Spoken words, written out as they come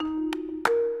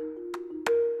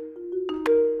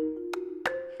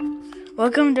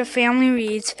Welcome to Family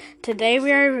Reads. Today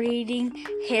we are reading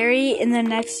Harry and the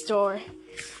Next Door.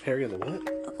 Harry and the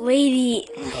what? Lady,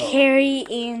 Harry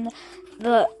and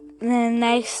the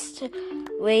next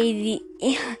lady.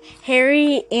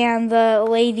 Harry and the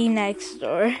lady next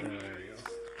door. There you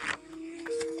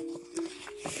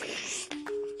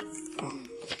go.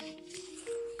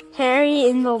 Harry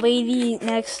and the lady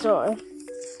next door.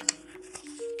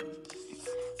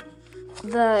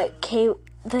 The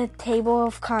table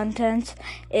of contents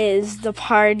is the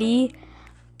party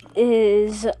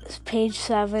is page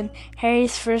 7.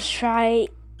 Harry's first try,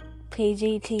 page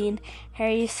 18.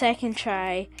 Harry's second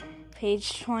try,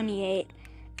 page 28.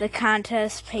 The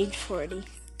contest, page 40.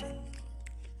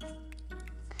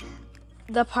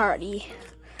 The party.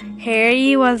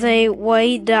 Harry was a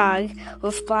white dog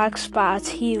with black spots.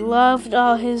 He loved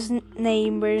all his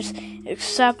neighbors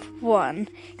except one.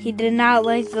 He did not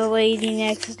like the lady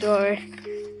next door.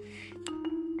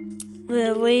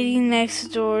 The lady next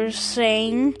door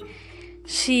sang.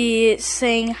 She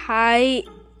sang high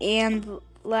and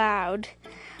loud.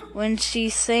 When she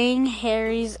sang,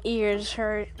 Harry's ears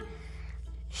hurt.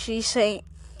 She sang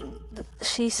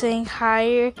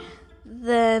higher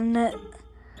than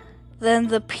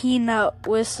the peanut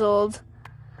whistled.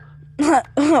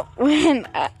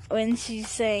 when she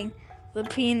sang, the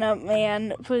peanut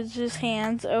man put his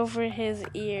hands over his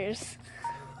ears.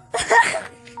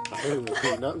 The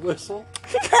peanut whistle?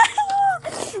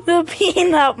 The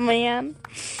peanut man.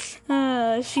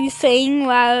 She sang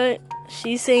louder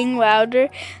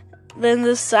than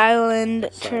the siren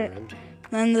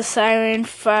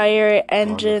fire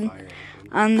engine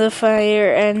on the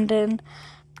fire engine.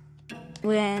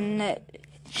 When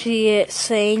she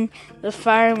sang, the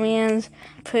firemen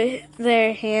put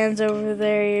their hands over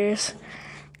their ears.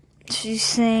 She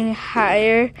sang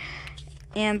higher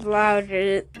and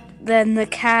louder than the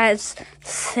cats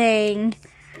sang.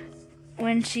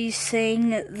 When she sang,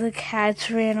 the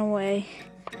cats ran away.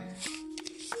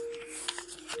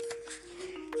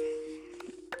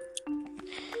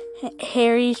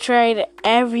 Harry tried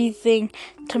everything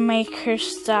to make her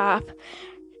stop.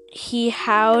 He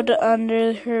howled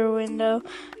under her window.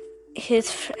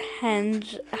 His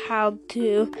friends howled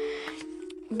too,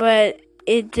 but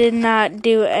it did not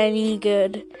do any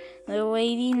good. The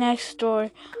lady next door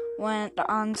went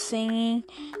on singing.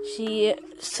 She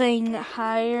sang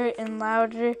higher and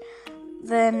louder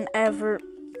than ever.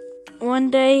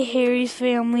 One day, Harry's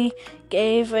family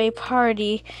gave a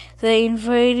party. They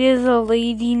invited the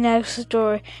lady next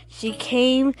door. She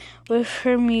came with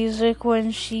her music. When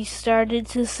she started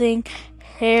to sing,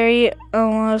 Harry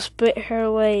almost bit her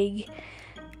leg.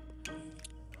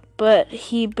 But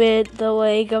he bit the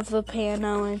leg of the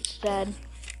piano instead.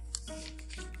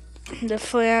 The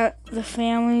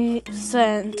family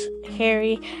sent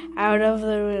Harry out of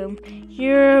the room.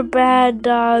 "You're a bad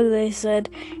dog," they said.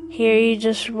 Harry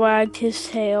just wagged his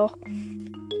tail.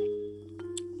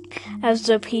 As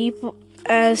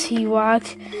he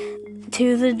walked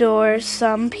to the door,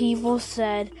 some people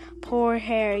said, "Poor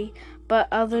Harry," but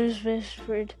others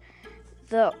whispered,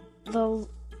 "The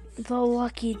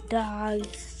lucky dog."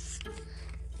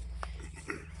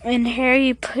 When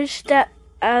Harry pushed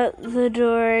out the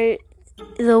door,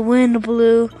 the wind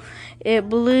blew. It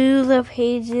blew the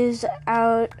pages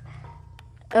out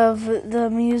of the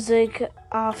music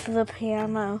off the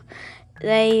piano.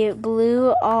 They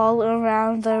blew all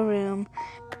around the room.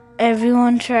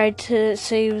 Everyone tried to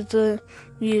save the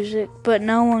music, but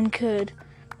no one could.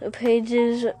 The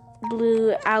pages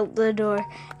blew out the door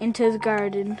into the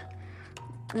garden.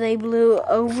 They blew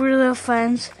over the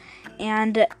fence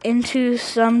and into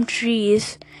some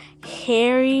trees.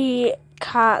 Harry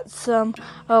caught some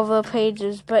of the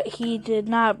pages, but he did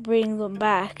not bring them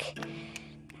back.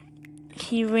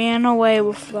 He ran away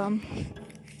with them.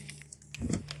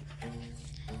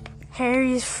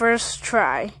 Harry's first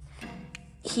try.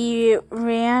 He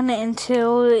ran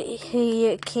until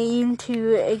he came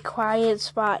to a quiet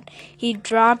spot. He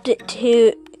dropped it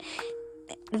to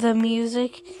the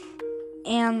music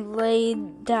and lay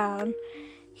down.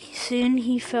 Soon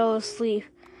he fell asleep.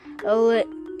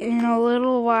 In a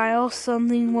little while,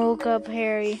 something woke up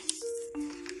Harry.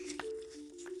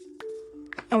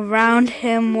 Around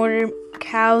him were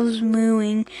cows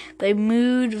mooing. They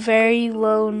mooed very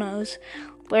low notes.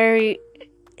 Harry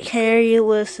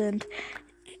listened.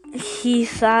 He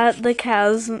thought the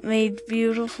cows made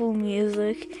beautiful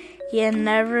music. He had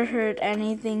never heard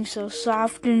anything so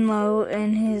soft and low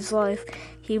in his life.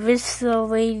 He wished the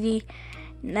lady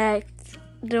next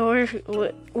door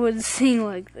would sing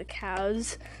like the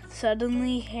cows.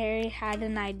 Suddenly, Harry had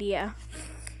an idea.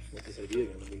 What's this idea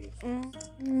going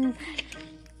to be?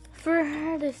 for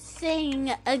her to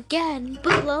sing again,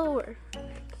 but lower.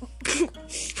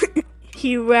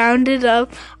 He rounded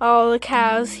up all the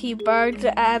cows. He barked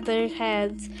at their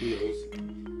heads.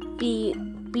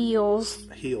 Heels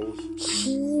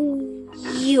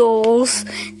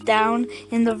down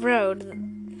in the road.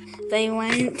 They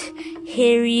went.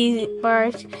 Harry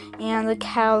barked, and the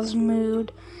cows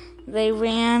mooed. They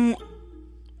ran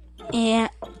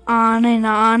on and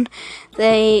on.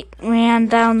 They ran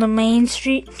down the main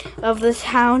street of the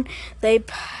town. They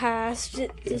passed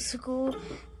the school,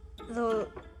 the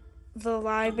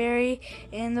library,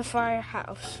 and the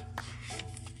firehouse.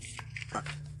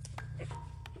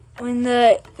 When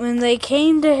they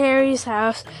came to Harry's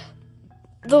house,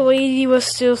 the lady was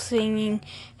still singing.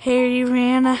 Harry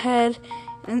ran ahead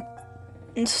and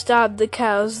stopped the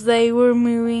cows. They were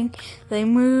mooing. They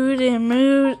mooed and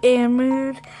mooed and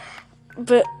mooed,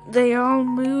 but they all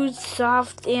mooed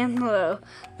soft and low.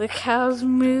 The cows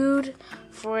mooed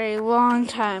for a long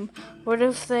time. But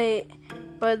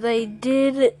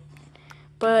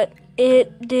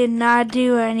it did not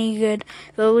do any good.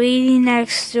 The lady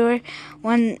next door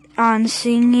went on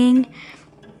singing.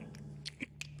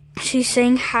 She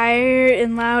sang higher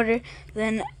and louder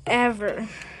than ever.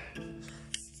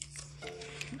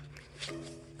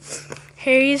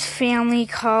 Harry's family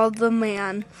called the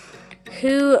man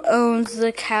who owns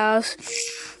the cows.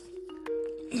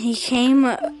 He came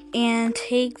and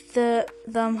take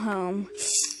them home.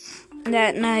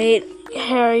 That night,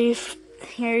 Harry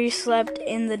slept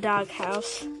in the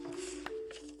doghouse.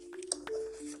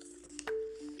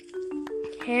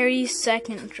 Harry's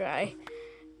second try.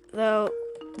 The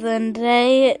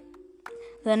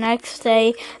next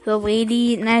day, the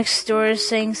lady next door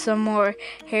sang some more.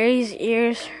 Harry's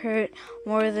ears hurt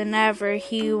more than ever.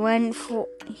 He went for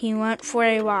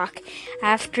a walk.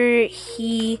 After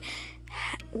he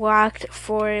walked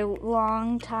for a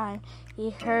long time, he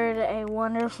heard a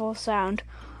wonderful sound.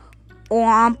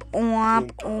 Womp,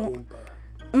 womp, womp.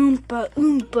 Oompa,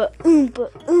 oompa,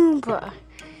 oompa, oompa.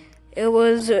 It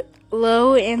was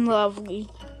low and lovely.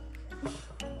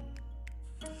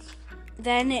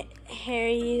 Then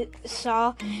Harry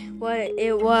saw what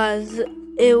it was.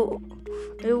 It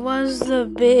was the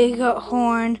big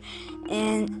horn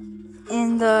in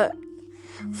the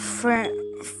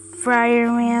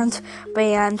fireman's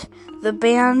band. The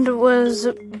band was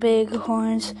big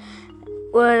horns.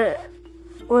 What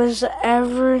was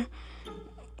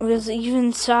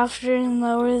even softer and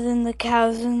lower than the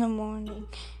cows in the morning.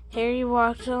 Harry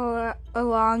walked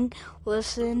along,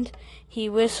 listened. He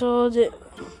whistled.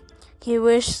 He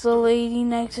wished the lady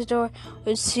next door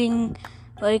would sing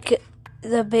like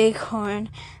the big horn.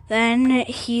 Then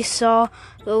he saw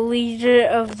the leader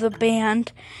of the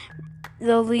band.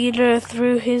 The leader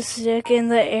threw his stick in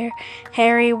the air.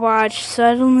 Harry watched.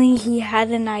 Suddenly he had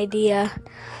an idea.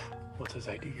 What's his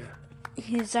idea?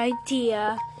 His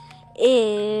idea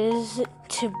is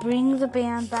to bring the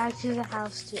band back to the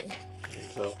house too.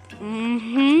 So.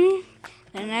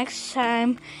 The next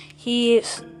time the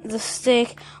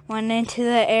stick went into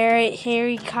the air,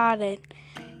 Harry caught it.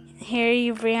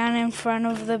 Harry ran in front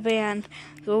of the band.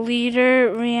 The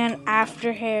leader ran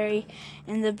after Harry,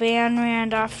 and the band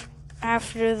ran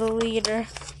after the leader.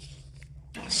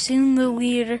 Soon the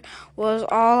leader was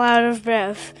all out of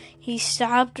breath. He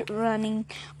stopped running,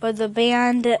 but the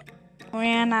band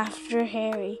ran after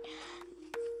Harry.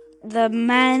 The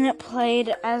men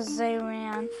played as they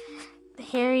ran.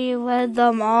 Harry led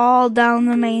them all down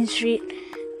the main street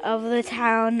of the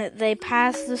town. They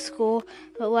passed the school,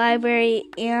 the library,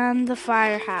 and the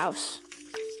firehouse.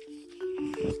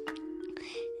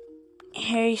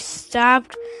 Harry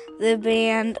stopped the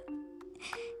band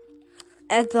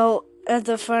at the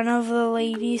front of the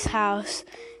lady's house.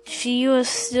 She was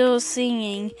still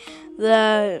singing.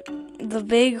 The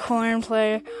big horn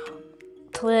player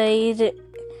played.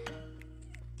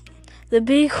 The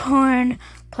big horn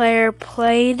player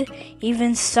played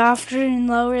even softer and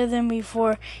lower than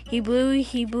before. He blew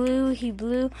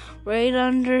right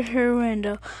under her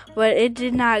window, but it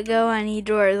did not go any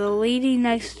door. The lady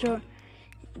next door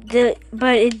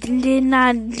but it did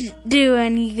not do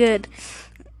any good.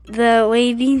 The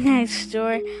lady next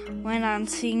door went on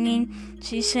singing.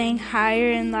 She sang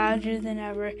higher and louder than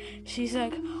ever. She's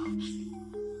like, oh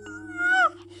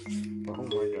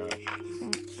my gosh.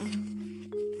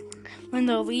 When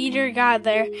the leader got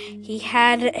there, he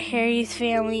had Harry's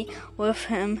family with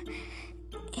him.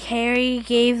 Harry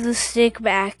gave the stick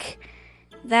back.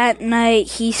 That night,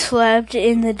 he slept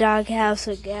in the doghouse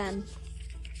again.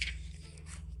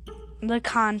 The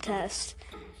contest.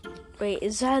 Wait,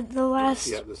 is that the last?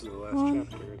 Yeah, this is the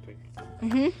last chapter, I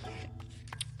think.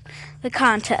 the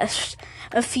contest.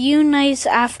 A few nights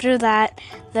after that,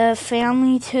 the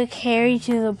family took Harry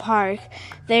to the park.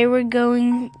 They were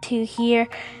going to hear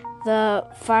the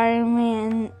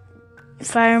fireman's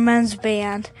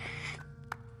band.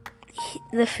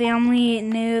 The family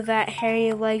knew that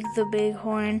Harry liked the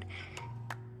bighorn.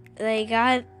 They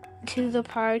got to the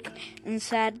park and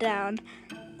sat down.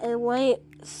 A light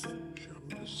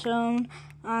shone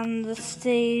on the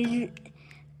stage.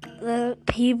 The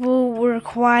people were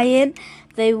quiet.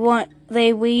 They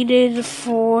waited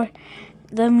for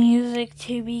the music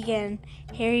to begin.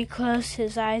 Harry closed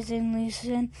his eyes and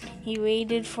listened. He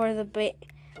waited for the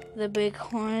big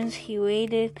horns. He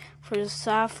waited for the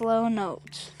soft, low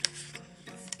notes.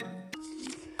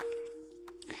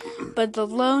 But the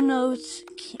low notes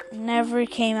never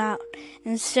came out.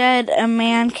 Instead, a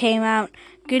man came out.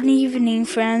 "Good evening,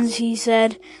 friends," he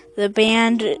said. "The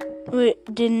band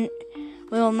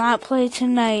will not play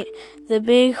tonight. The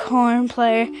big horn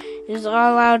player is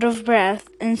all out of breath.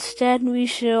 Instead, we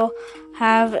shall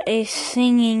have a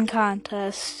singing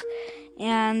contest.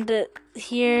 And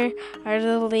here are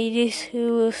the ladies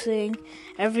who will sing."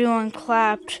 Everyone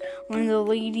clapped when the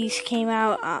ladies came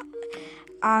out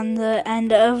on the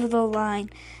end of the line.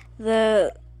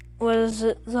 Was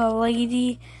the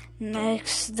lady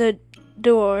next the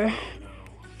door.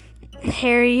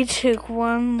 Harry took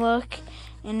one look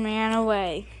and ran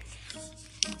away.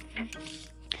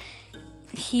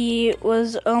 He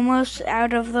was almost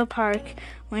out of the park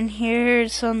when he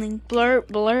heard something blurp,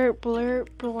 blurp, blurp,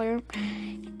 blurp.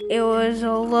 It was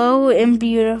low and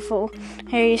beautiful.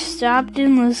 Harry stopped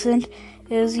and listened.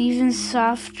 It was even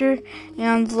softer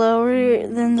and lower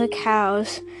than the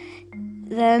cows.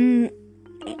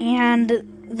 And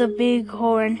the big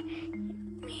horn.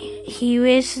 He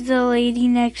wished the lady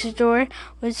next door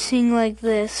would sing like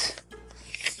this.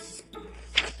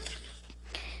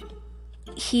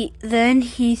 Then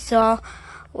he saw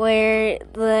where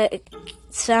the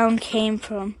sound came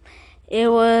from. It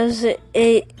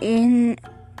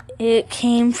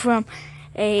came from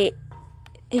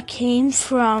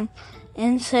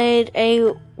inside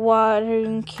a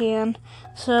watering can.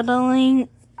 Suddenly,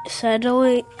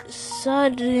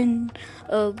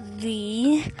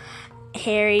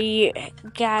 Harry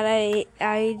got an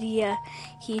idea.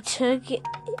 He took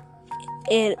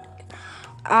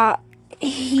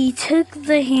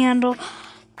the handle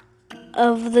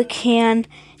of the can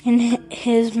in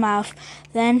his mouth.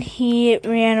 Then he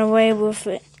ran away with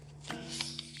it.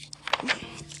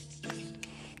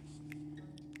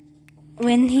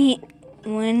 When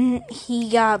he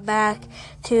got back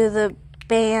to the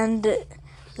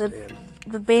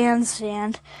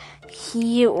bandstand,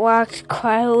 he walked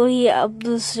quietly up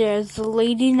the stairs. The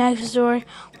lady next door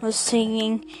was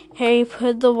singing. Harry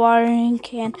put the watering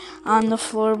can on the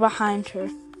floor behind her.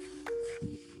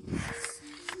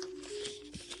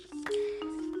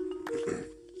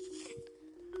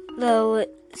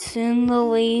 Soon the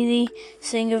lady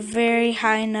sang a very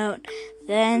high note.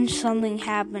 Then something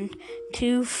happened.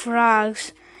 Two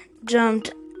frogs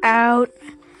jumped out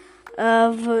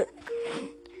of the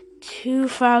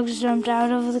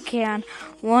can.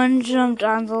 One jumped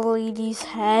on the lady's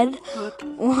head.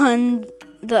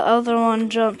 The other one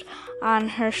jumped on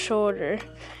her shoulder.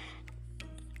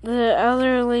 The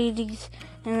other ladies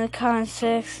in the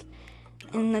contest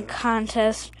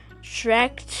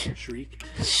shrieked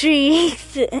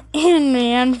and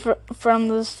ran from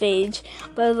the stage.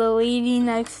 But the lady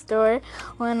next door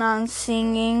went on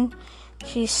singing.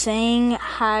 She sang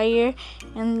higher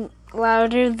and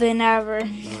louder than ever.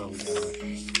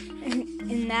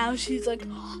 And now she's like,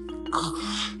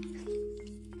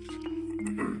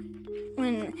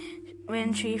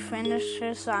 when she finished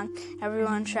her song,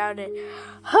 everyone shouted,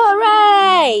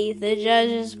 "Hooray!" The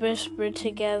judges whispered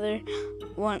together.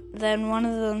 Then one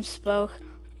of them spoke.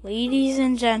 "Ladies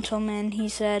and gentlemen," he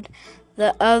said,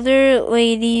 "the other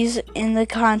ladies in the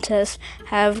contest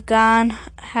have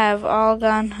all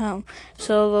gone home.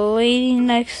 So the lady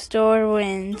next door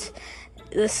wins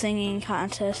the singing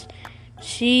contest.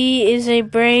 She is a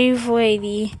brave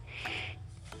lady."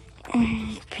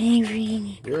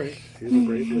 You're right. She's a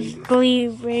brave lady.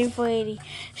 Brave lady.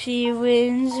 She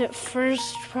wins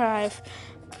first prize.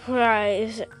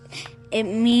 It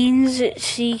means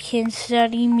she can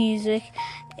study music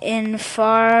in the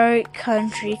far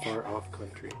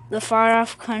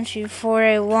off country for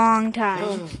a long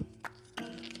time. I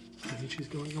think she's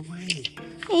going away.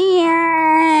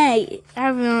 Yay!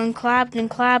 Everyone clapped and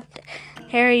clapped.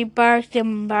 Harry barked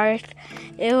and barked.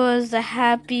 He was the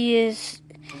happiest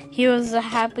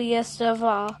of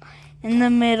all. In the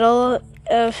middle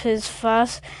of his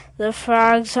fuss, the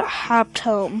frogs hopped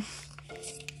home.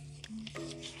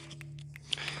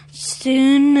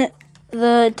 Soon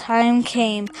the time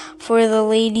came for the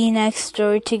lady next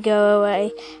door to go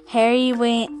away. Harry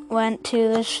went to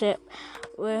the ship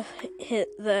with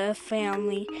the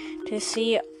family to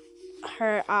see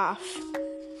her off.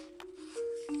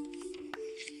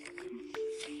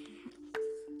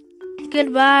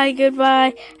 Goodbye,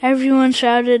 goodbye, everyone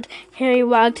shouted. Harry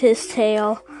wagged his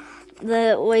tail.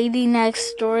 The lady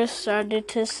next door started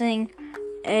to sing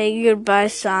a goodbye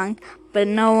song, but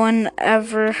no one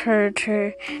ever heard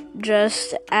her.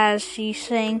 Just as she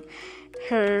sang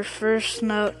her first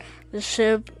note, the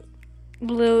ship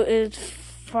blew its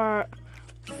foghorn.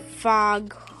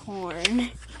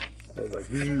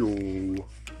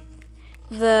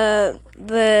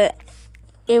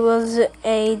 It was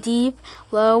a deep,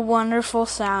 low, wonderful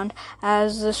sound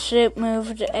as the ship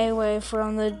moved away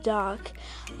from the dock.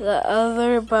 The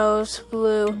other boats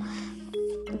blew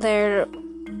their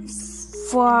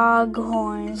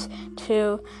foghorns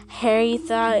too. Harry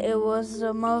thought it was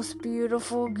the most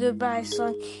beautiful goodbye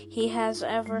song he has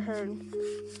ever heard.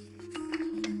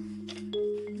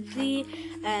 The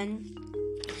end.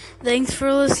 Thanks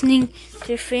for listening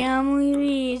to Family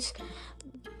Reads.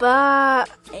 Bye.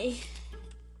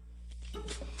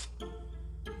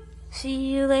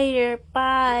 See you later.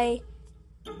 Bye.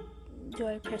 Do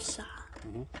I press stop?